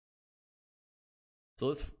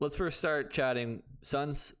So let's first start chatting.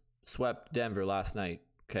 Suns swept Denver last night.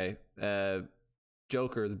 Okay.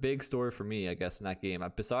 Joker, the big story for me, I guess, in that game,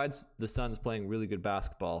 besides the Suns playing really good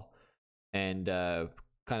basketball and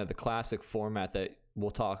kind of the classic format that we'll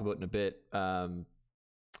talk about in a bit, the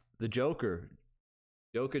Jokic,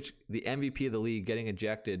 the MVP of the league, getting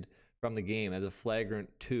ejected from the game as a flagrant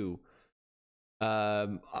 2.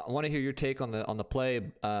 I want to hear your take on the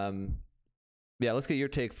play. Yeah, let's get your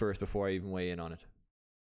take first before I even weigh in on it.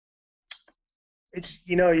 It's,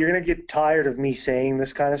 you're going to get tired of me saying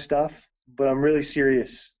this kind of stuff, but I'm really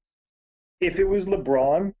serious. If it was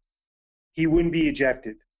LeBron, he wouldn't be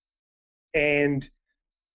ejected. And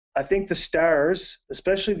I think the Stars,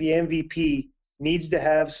 especially the MVP, needs to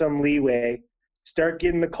have some leeway, start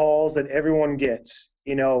getting the calls that everyone gets.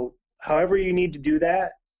 However you need to do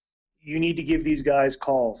that, you need to give these guys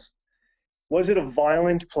calls. Was it a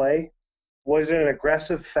violent play? Was it an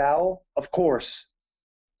aggressive foul? Of course.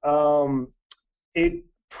 It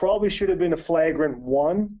probably should have been a flagrant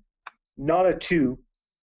 1, not a 2.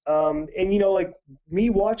 And, like me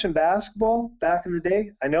watching basketball back in the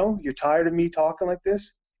day, I know you're tired of me talking like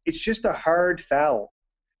this. It's just a hard foul.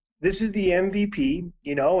 This is the MVP,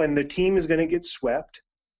 and the team is going to get swept.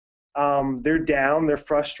 They're down, they're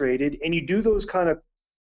frustrated, and you do those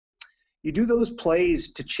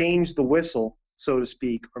plays to change the whistle, so to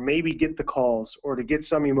speak, or maybe get the calls or to get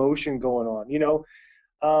some emotion going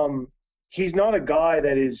on. He's not a guy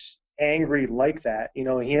that is angry like that. He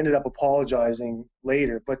ended up apologizing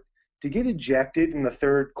later, but to get ejected in the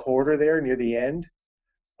third quarter there near the end,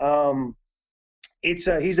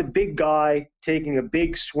 he's a big guy taking a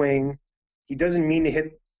big swing. He doesn't mean to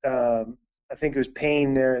hit, I think it was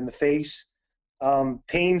Payne there in the face.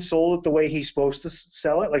 Payne sold it the way he's supposed to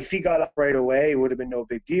sell it. Like if he got up right away, it would have been no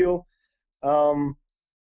big deal.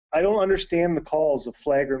 I don't understand the calls of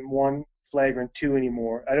flagrant 1, flagrant 2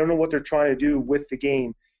 anymore. I don't know what they're trying to do with the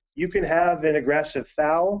game. You can have an aggressive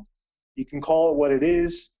foul. You can call it what it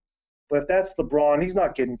is. But if that's LeBron, he's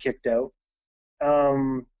not getting kicked out.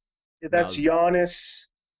 If that's Giannis,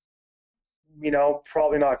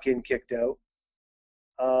 probably not getting kicked out.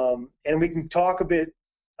 And we can talk a bit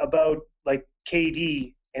about like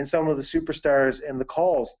KD and some of the superstars and the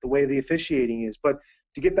calls, the way the officiating is. But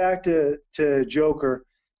to get back to Joker,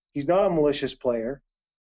 he's not a malicious player.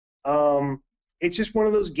 It's just one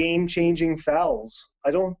of those game-changing fouls. I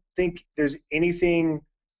don't think there's anything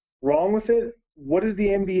wrong with it. What is the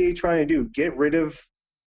NBA trying to do? Get rid of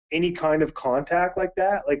any kind of contact like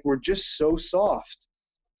that? Like, we're just so soft.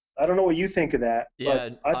 I don't know what you think of that,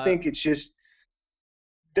 but I think it's just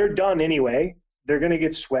they're done anyway. They're going to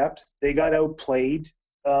get swept. They got outplayed.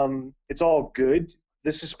 It's all good.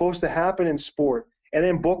 This is supposed to happen in sport. And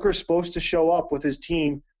then Booker's supposed to show up with his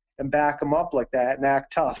team and back him up like that and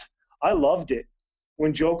act tough. I loved it.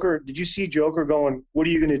 When did you see Joker going, what are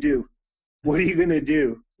you going to do? What are you going to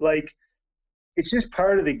do? Like, it's just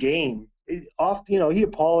part of the game. He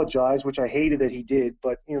apologized, which I hated that he did,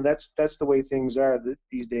 but, that's the way things are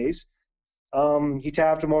these days. He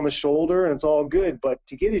tapped him on the shoulder, and it's all good. But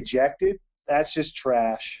to get ejected, that's just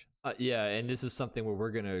trash. Yeah, and this is something where we're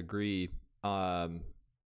going to agree. And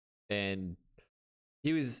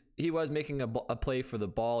he was making a play for the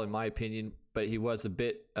ball, in my opinion, but he was a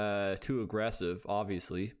bit too aggressive,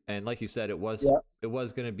 obviously. And like you said, it was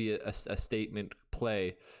going to be a statement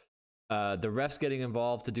play. The refs getting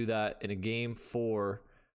involved to do that in a game 4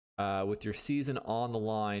 with your season on the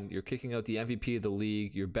line. You're kicking out the MVP of the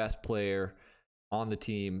league, your best player on the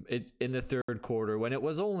team. It's in the third quarter when it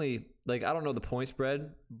was only, like, I don't know the point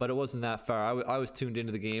spread, but it wasn't that far. I was tuned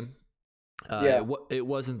into the game. It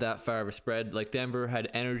wasn't that far of a spread. Like, Denver had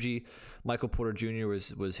energy. Michael Porter Jr.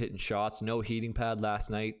 was hitting shots. No heating pad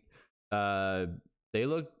last night. They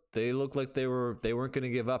looked like they weren't going to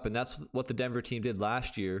give up, and that's what the Denver team did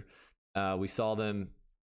last year. We saw them.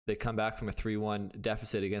 They come back from a 3-1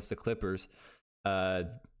 deficit against the Clippers.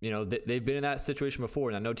 They've been in that situation before.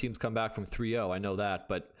 And I know teams come back from 3-0. I know that,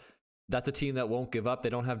 but that's a team that won't give up. They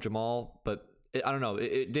don't have Jamal, but I don't know.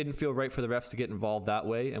 It didn't feel right for the refs to get involved that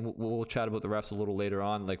way. And we'll chat about the refs a little later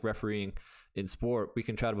on, like refereeing in sport. We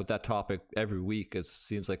can chat about that topic every week. It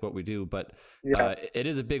seems like what we do, but it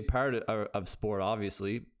is a big part of sport,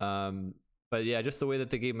 obviously. But yeah, just the way that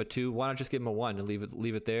they gave him a 2. Why not just give him a 1 and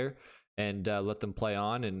leave it there? And let them play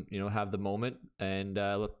on and have the moment and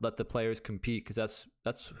let the players compete, because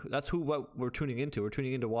that's what we're tuning into. We're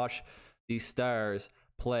tuning in to watch these stars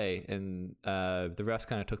play, and the refs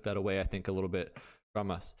kind of took that away, I think, a little bit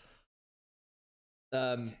from us.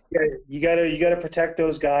 You gotta protect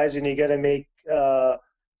those guys, and you gotta make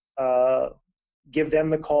give them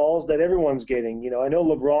the calls that everyone's getting. I know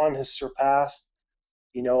LeBron has surpassed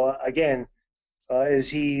Again, is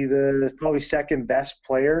he the probably second best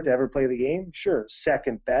player to ever play the game? Sure,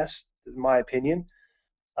 second best, in my opinion.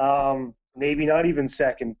 Maybe not even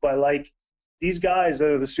second, but like these guys that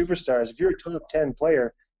are the superstars, if you're a top 10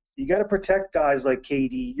 player, you got to protect guys like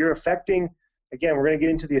KD. You're affecting, again, we're going to get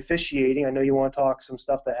into the officiating. I know you want to talk some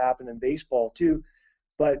stuff that happened in baseball too,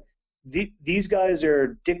 but these guys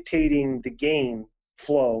are dictating the game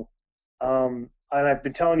flow. And I've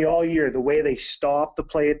been telling you all year, the way they stop the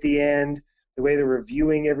play at the end, the way they're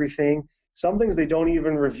reviewing everything. Some things they don't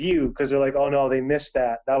even review because they're like, oh no, they missed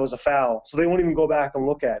that. That was a foul. So they won't even go back and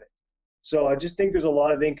look at it. So I just think there's a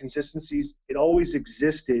lot of inconsistencies. It always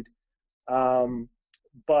existed.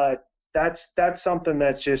 But that's something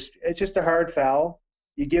that's it's just a hard foul.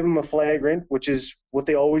 You give them a flagrant, which is what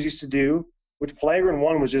they always used to do. Which flagrant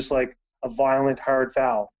one was just like a violent hard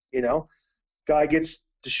foul, Guy gets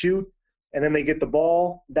to shoot and then they get the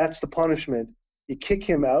ball. That's the punishment. You kick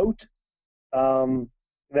him out.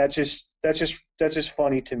 That's just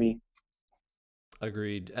funny to me.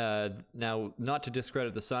 Agreed. Now, not to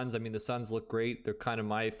discredit the Suns. I mean, the Suns look great. They're kind of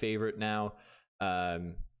my favorite now,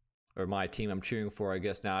 or my team I'm cheering for, I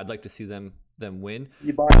guess. Now, I'd like to see them win.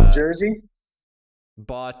 You bought a jersey?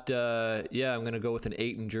 Bought, yeah, I'm gonna go with an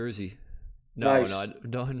Ayton jersey. Nice.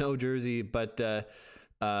 No jersey, but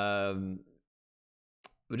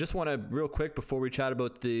we just want to real quick before we chat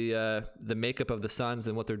about the makeup of the Suns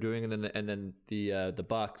and what they're doing, and then the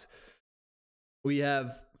Bucks. We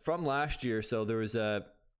have from last year. So there was in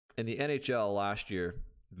the NHL last year,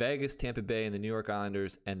 Vegas, Tampa Bay, and the New York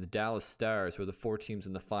Islanders and the Dallas Stars were the 4 teams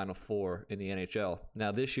in the Final Four in the NHL.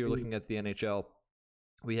 Now this year, looking at the NHL,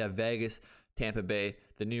 we have Vegas, Tampa Bay,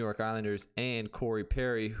 the New York Islanders, and Corey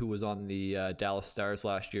Perry, who was on the Dallas Stars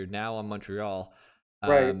last year, now on Montreal.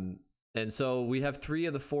 Right. And so we have 3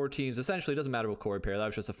 of the 4 teams. Essentially, it doesn't matter about Corey Perry. That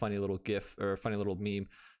was just a funny little gif or a funny little meme.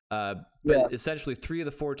 But essentially 3 of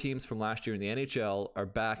the 4 teams from last year in the NHL are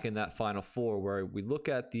back in that Final Four, where we look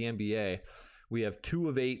at the NBA, we have 2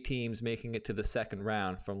 of 8 teams making it to the second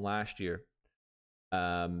round from last year.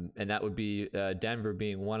 And that would be Denver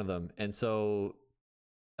being one of them. And so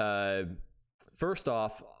first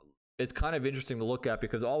off, it's kind of interesting to look at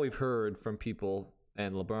because all we've heard from people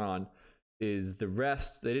and LeBron is the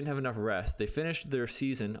rest. They didn't have enough rest. They finished their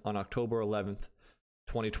season on October 11th,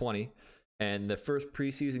 2020. And the first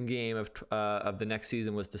preseason game of the next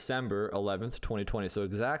season was December 11th, 2020. So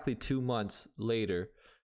exactly 2 months later.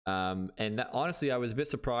 Honestly, I was a bit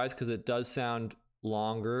surprised because it does sound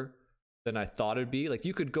longer than I thought it'd be. Like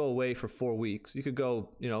you could go away for 4 weeks. You could go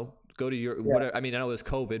to your whatever. I mean, I know there's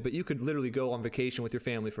COVID, but you could literally go on vacation with your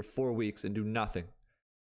family for 4 weeks and do nothing.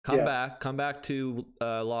 Come back to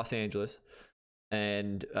Los Angeles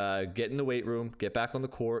and get in the weight room, get back on the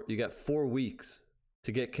court. You got 4 weeks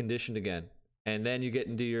to get conditioned again. And then you get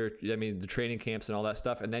into the training camps and all that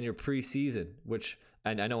stuff. And then your preseason, which,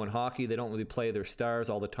 and I know in hockey, they don't really play their stars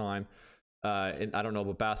all the time. And I don't know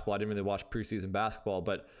about basketball. I didn't really watch preseason basketball,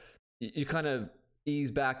 but you kind of ease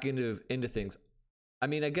back into things. I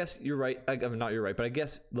mean, I guess you're right. I mean, not you're right, but I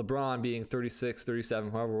guess LeBron being 36,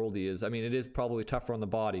 37, however old he is, I mean, it is probably tougher on the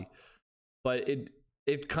body. But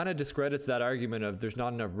it kind of discredits that argument of there's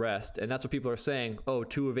not enough rest. And that's what people are saying. Oh,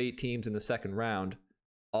 2 of 8 teams in the second round.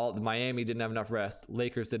 Miami didn't have enough rest.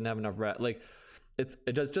 Lakers didn't have enough rest. Like,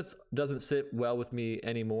 it just doesn't sit well with me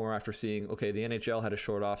anymore after seeing, okay, the NHL had a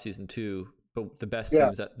short off season too, but the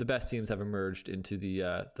best teams have emerged into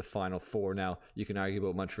the Final Four. Now you can argue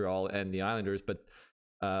about Montreal and the Islanders, but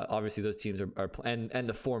obviously those teams are and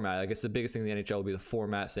the format. I guess the biggest thing in the NHL will be the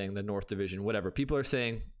format, saying the North Division, whatever. People are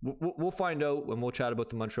saying we'll find out when we'll chat about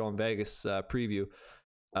the Montreal and Vegas preview.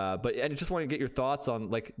 But I just want to get your thoughts on,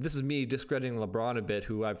 like, this is me discrediting LeBron a bit,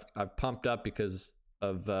 who I've pumped up because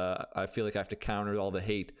of I feel like I have to counter all the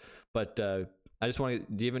hate. But I just want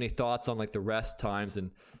to. Do you have any thoughts on like the rest times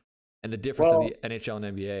and the difference of the NHL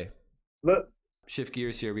and NBA? Shift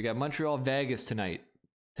gears here. We got Montreal Vegas tonight.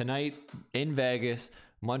 Tonight in Vegas,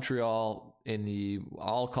 Montreal in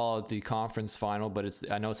I'll call it the conference final, but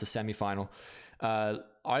I know it's a semifinal. I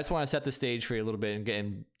just want to set the stage for you a little bit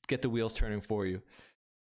and get the wheels turning for you.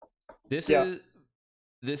 This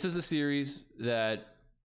is a series that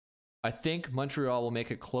I think Montreal will make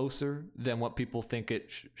it closer than what people think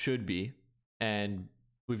it should be, and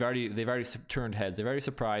they've already turned heads. They've already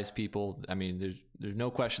surprised people. I mean, there's no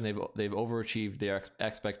question they've overachieved their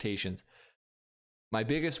expectations. My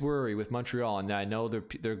biggest worry with Montreal, and I know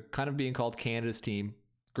they're kind of being called Canada's team.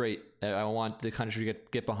 Great, I want the country to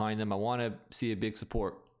get behind them. I want to see a big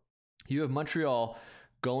support. You have Montreal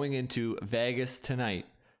going into Vegas tonight.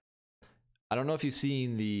 I don't know if you've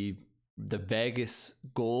seen the the Vegas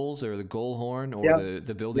goals or the goal horn or Yeah,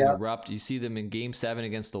 the building yeah, erupt. You see them in Game 7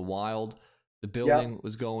 against the Wild. The yeah, building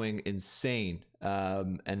was going insane.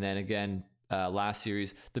 And then again, last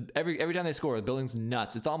series, every time they score, the building's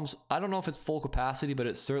nuts. It's almost, I don't know if it's full capacity, but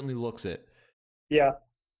it certainly looks it. yeah,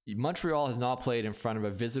 Montreal has not played in front of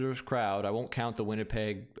a visitors crowd. I won't count the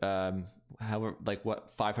Winnipeg, however, like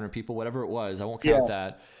what 500 people, whatever it was. I won't count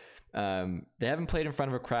yeah, that. They haven't played in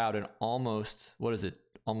front of a crowd in almost, what is it?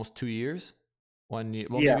 Almost 2 years. 1 year,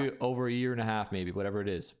 well, yeah, maybe over a year and a half, maybe whatever it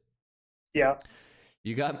is. yeah,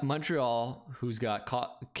 You got Montreal, who's got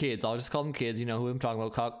kids. I'll just call them kids. You know who I'm talking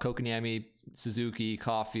about: Kotkaniemi, Suzuki,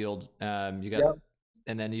 Caulfield. You got, yeah,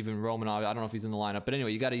 and then even Romanov. I don't know if he's in the lineup, but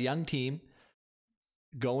anyway, you got a young team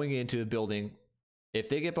going into a building. If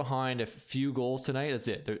they get behind a few goals tonight, that's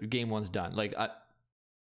it. Game one's done. Like,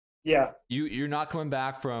 yeah, you're not coming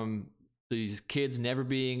back from these kids never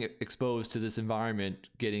being exposed to this environment,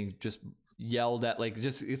 getting just yelled at. Like,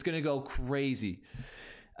 just it's gonna go crazy.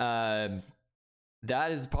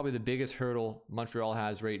 That is probably the biggest hurdle Montreal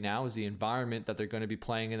has right now, is the environment that they're going to be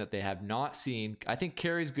playing in that they have not seen. I think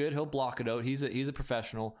Carey's good. He'll block it out. He's a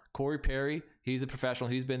professional. Corey Perry, he's a professional.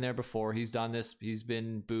 He's been there before. He's done this. He's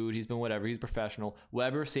been booed. He's been whatever. He's professional.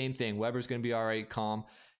 Weber, same thing. Weber's going to be all right, calm.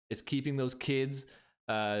 It's keeping those kids.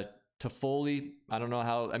 Toffoli, I don't know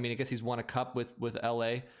how. I mean, I guess he's won a cup with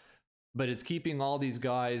LA, but it's keeping all these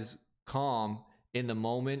guys calm in the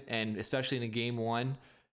moment, and especially in a game one.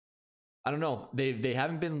 I don't know. They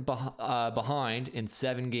haven't been behind in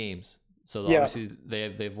 7 games, so yeah. obviously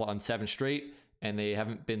they've won 7 straight, and they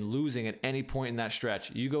haven't been losing at any point in that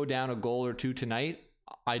stretch. You go down a goal or two tonight,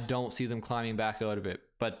 I don't see them climbing back out of it.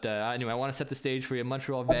 But anyway, I want to set the stage for you.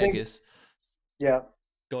 Montreal, Vegas. Yeah.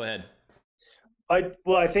 Go ahead.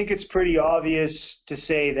 I think it's pretty obvious to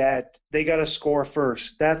say that they got to score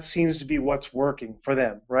first. That seems to be what's working for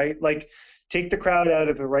them, right? Like, take the crowd out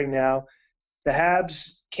of it right now. The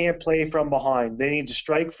Habs can't play from behind. They need to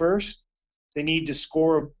strike first. They need to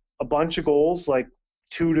score a bunch of goals, like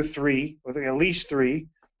 2 to 3, or at least 3,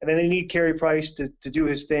 and then they need Carey Price to do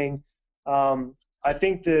his thing. I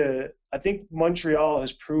think Montreal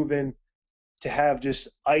has proven to have just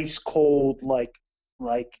ice cold, like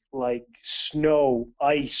snow,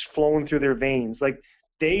 ice flowing through their veins. Like,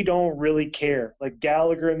 they don't really care. Like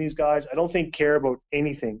Gallagher and these guys, I don't think care about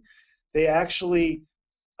anything. They actually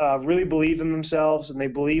really believe in themselves, and they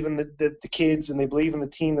believe in the kids, and they believe in the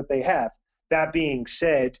team that they have. That being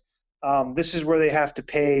said, this is where they have to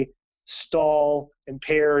pay Stahl and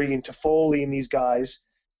Perry and Toffoli and these guys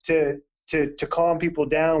to calm people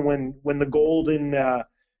down when the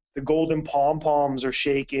golden pom poms are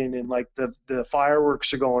shaking and like the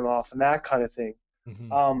fireworks are going off and that kind of thing.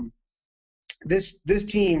 Mm-hmm. This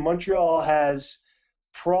team, Montreal, has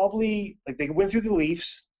probably, like, they went through the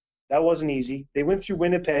Leafs. That wasn't easy. They went through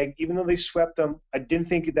Winnipeg. Even though they swept them, I didn't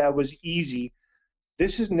think that was easy.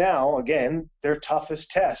 This is now, again, their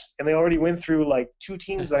toughest test. And they already went through, like, 2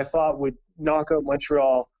 teams I thought would knock out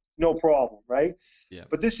Montreal, no problem, right? Yeah.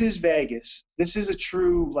 But this is Vegas. This is a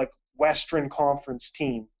true, like, Western Conference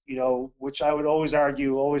team, you know, which I would always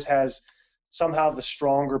argue always has somehow the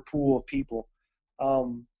stronger pool of people.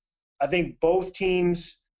 I think both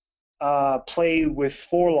teams play with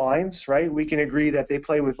 4 lines, right? We can agree that they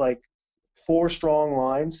play with like 4 strong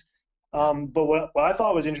lines. But what I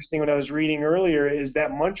thought was interesting when I was reading earlier is that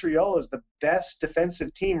Montreal is the best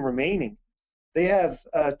defensive team remaining. They have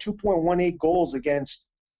 2.18 goals against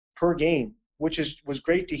per game, which was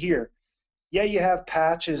great to hear. Yeah, you have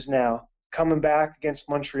Patches now coming back against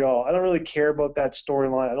Montreal. I don't really care about that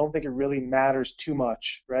storyline. I don't think it really matters too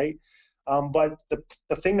much, right? But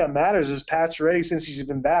the thing that matters is Pacioretty, since he's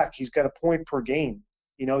been back, he's got a point per game.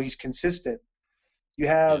 You know, he's consistent. You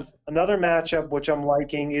have another matchup, which I'm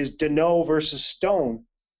liking, is Danault versus Stone.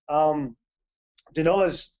 Danault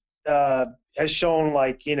has shown,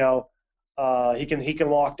 like, you know, he can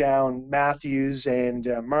lock down Matthews and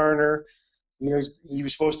Marner. You know, he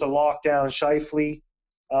was supposed to lock down Scheifele.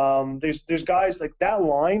 There's guys like that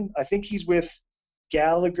line. I think he's with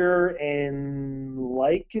Gallagher and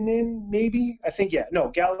Lehkonen, maybe. I think, yeah, no,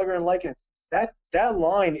 Gallagher and Lehkonen. That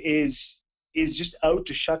line is just out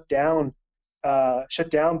to shut down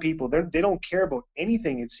people. They don't care about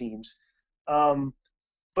anything, it seems.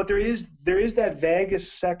 But there is that Vegas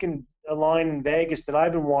second line in Vegas that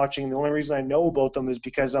I've been watching. The only reason I know about them is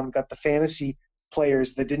because I've got the fantasy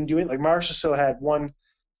players that didn't do it. Like Marchessault had one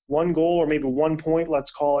goal or maybe 1 point,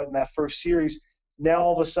 let's call it, in that first series. Now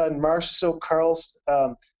all of a sudden, Marchessault,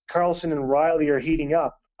 Carlson, and Riley are heating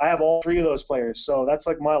up. I have all 3 of those players, so that's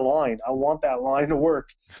like my line. I want that line to work.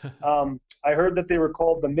 I heard that they were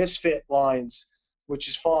called the misfit lines, which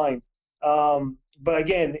is fine. But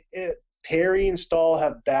again, Perry and Stahl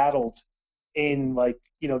have battled in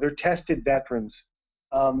they're tested veterans.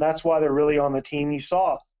 That's why they're really on the team. You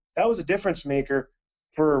saw that was a difference maker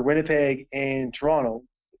for Winnipeg and Toronto.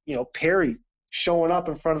 Perry showing up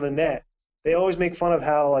in front of the net. They always make fun of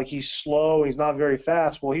how he's slow and he's not very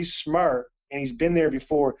fast. Well, he's smart and he's been there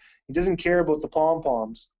before. He doesn't care about the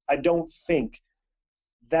pom-poms. I don't think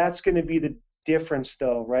that's going to be the difference,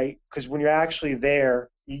 though, right? Because when you're actually there,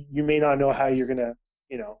 you may not know how you're going to,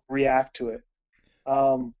 react to it.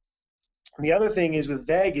 The other thing is with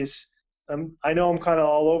Vegas, I know I'm kind of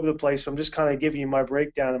all over the place, but I'm just kind of giving you my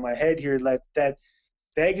breakdown in my head here. That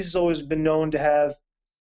Vegas has always been known to have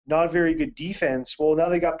not very good defense. Well, now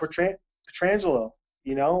they got Pietrangelo.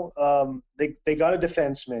 They got a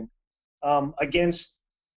defenseman against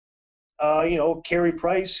Carey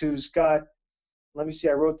Price, who's got. Let me see.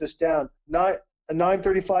 I wrote this down. Not a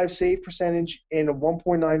 935 save percentage and a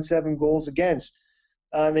 1.97 goals against.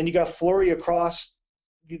 And then you got Fleury across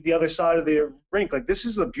the other side of the rink. This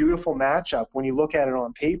is a beautiful matchup when you look at it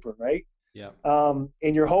on paper, right? Yeah. And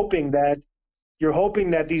you're hoping that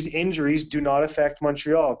these injuries do not affect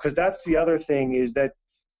Montreal, because that's the other thing is that,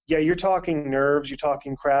 yeah, you're talking nerves, you're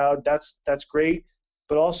talking crowd. That's great,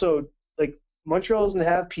 but also Montreal doesn't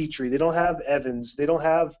have Petrie, they don't have Evans, they don't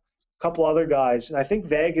have a couple other guys, and I think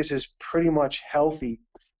Vegas is pretty much healthy.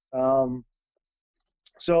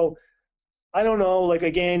 So I don't know.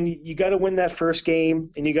 Again, you got to win that first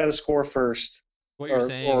game, and you got to score first. What you're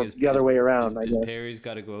saying is the other way around. I guess Perry's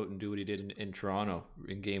got to go out and do what he did in Toronto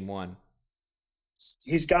in Game 1.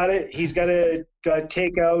 He's got to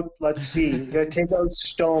take out. Let's see. He's got to take out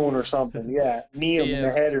Stone or something. Yeah, knee him in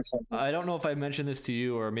the head or something. I don't know if I mentioned this to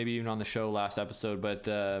you or maybe even on the show last episode, but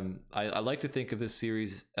I like to think of this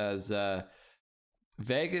series as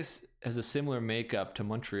Vegas has a similar makeup to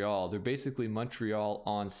Montreal. They're basically Montreal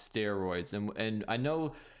on steroids, and I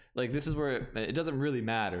know this is where it doesn't really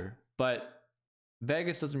matter, but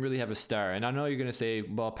Vegas doesn't really have a star. And I know you're going to say,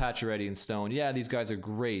 well, Pacioretty and Stone, yeah, these guys are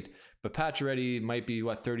great, but Pacioretty might be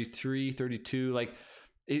 33, 32.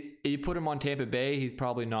 You put him on Tampa Bay, he's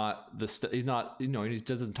probably not he's not, he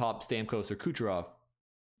doesn't top Stamkos or Kucherov.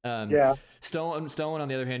 Yeah. Stone on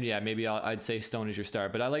the other hand, yeah, maybe I'd say Stone is your star,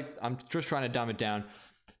 but I'm just trying to dumb it down.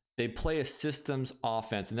 They play a systems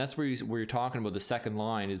offense, and that's where you're talking about the second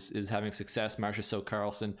line is having success. Marchessault,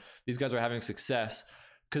 Carlson, these guys are having success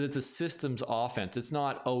because it's a systems offense. It's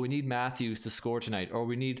not, we need Matthews to score tonight, or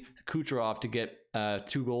we need Kucherov to get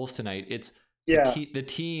 2 goals tonight. It's the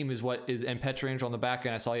team is what is, and Pietrangelo on the back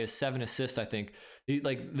end, I saw he has 7 assists, I think.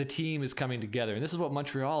 The team is coming together, and this is what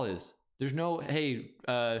Montreal is. There's no, hey,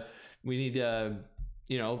 we need,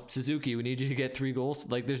 Suzuki, we need you to get 3 goals.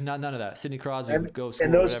 There's none of that. Sidney Crosby would go score.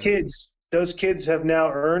 And those kids have now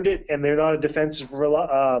earned it, and they're not a defensive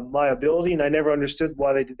liability. And I never understood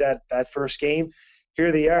why they did that first game.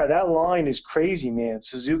 Here they are. That line is crazy, man.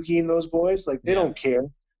 Suzuki and those boys, they don't care.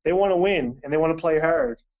 They want to win, and they want to play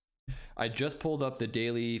hard. I just pulled up the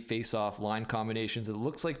daily face-off line combinations. It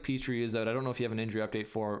looks like Petrie is out. I don't know if you have an injury update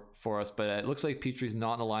for us, but it looks like Petrie's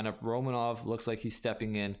not in the lineup. Romanov looks like he's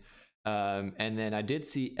stepping in. And then I did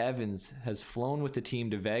see Evans has flown with the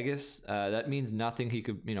team to Vegas. That means nothing. He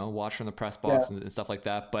could, watch from the press box and stuff like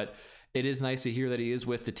that. But it is nice to hear that he is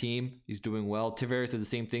with the team. He's doing well. Tavares did the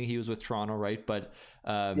same thing. He was with Toronto, right? But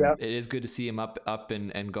it is good to see him up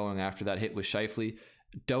and going after that hit with Scheifele.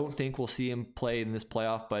 Don't think we'll see him play in this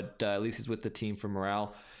playoff, but at least he's with the team for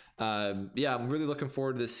morale. I'm really looking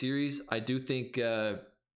forward to this series. I do think, to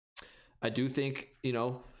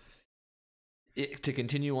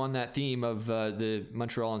continue on that theme of the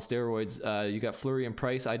Montreal on steroids, you got Fleury and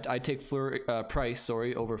Price. I'd take Price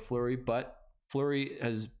over Fleury, but Fleury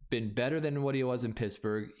has been better than what he was in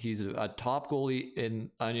Pittsburgh. He's a top goalie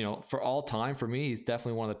in, for all time. For me, he's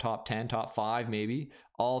definitely one of the top 10, top 5, maybe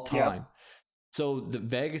all time. Yeah. So the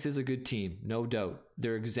Vegas is a good team, no doubt.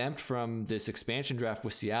 They're exempt from this expansion draft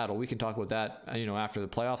with Seattle. We can talk about that, after the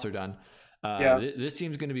playoffs are done. This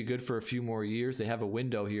team's going to be good for a few more years. They have a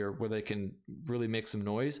window here where they can really make some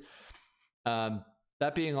noise.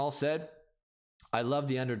 That being all said, I love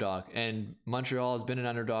the underdog, and Montreal has been an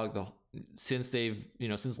underdog since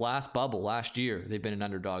since last bubble last year. They've been an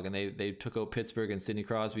underdog, and they took out Pittsburgh and Sidney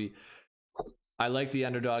Crosby. I like the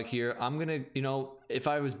underdog here. I'm going to, if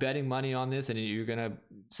I was betting money on this, and you're going to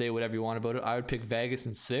say whatever you want about it, I would pick Vegas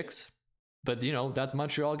in 6. But, that's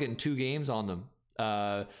Montreal getting 2 games on them.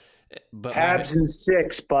 But Habs in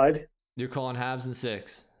 6, bud. You're calling Habs in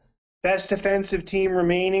 6. Best defensive team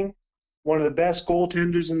remaining. One of the best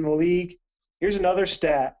goaltenders in the league. Here's another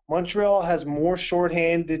stat. Montreal has more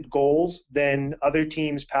shorthanded goals than other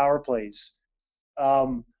teams' power plays.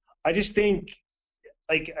 I just think,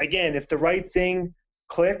 like, again, if the right thing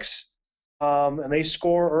clicks, and they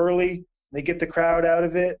score early, they get the crowd out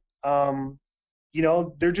of it,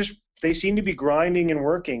 they seem to be grinding and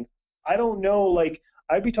working. I don't know, like,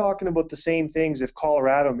 I'd be talking about the same things if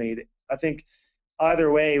Colorado made it. I think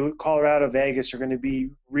either way, Colorado, Vegas are going to be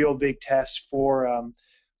real big tests for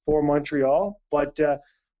Montreal. But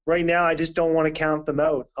right now, I just don't want to count them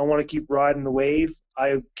out. I want to keep riding the wave.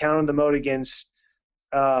 I counted them out against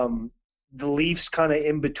the Leafs, kind of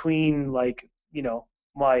in between, like,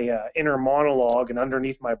 my inner monologue and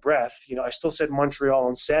underneath my breath. I still said Montreal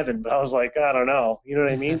in 7, but I was like, I don't know. You know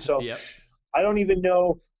what I mean? So Yep. I don't even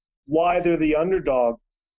know why they're the underdog,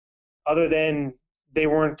 other than they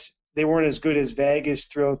weren't as good as Vegas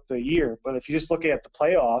throughout the year. But if you just look at the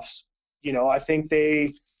playoffs, I think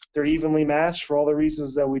they're evenly matched for all the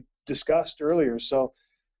reasons that we discussed earlier. So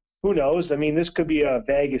who knows? I mean, this could be a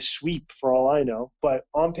Vegas sweep for all I know. But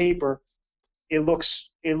on paper, it looks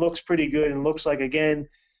pretty good, and looks like, again,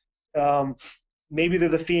 maybe they're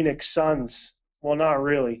the Phoenix Suns. Well, not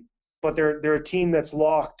really, but they're a team that's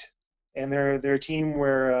locked, and they're a team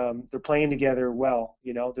where they're playing together well.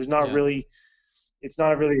 There's not Yeah. really it's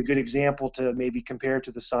not really a good example to maybe compare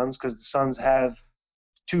to the Suns, because the Suns have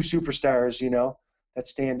two superstars, that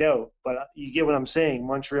stand out. But you get what I'm saying.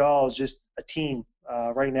 Montreal is just a team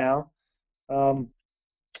right now. Um,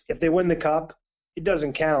 if they win the cup, it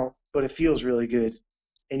doesn't count, but it feels really good,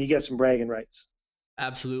 and you get some bragging rights.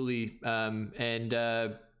 Absolutely. And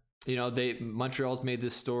they Montreal's made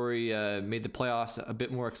this story, made the playoffs a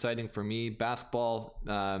bit more exciting for me. Basketball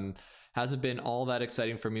hasn't been all that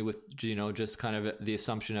exciting for me, with just kind of the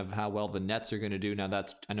assumption of how well the Nets are going to do. Now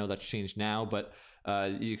I know that's changed now, but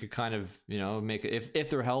you could kind of make it, if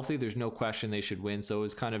they're healthy, there's no question they should win. So it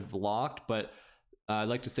was kind of locked, but I'd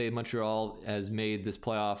like to say Montreal has made this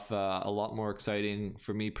playoff a lot more exciting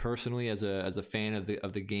for me personally as a fan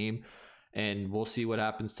of the game, and we'll see what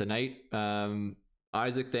happens tonight.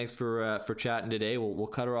 Isaac, thanks for chatting today. We'll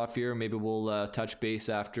cut her off here. Maybe we'll touch base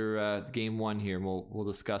after game 1 here, and we'll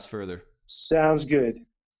discuss further. Sounds good.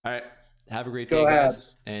 All right, have a great Go day,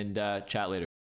 guys, Habs. and chat later.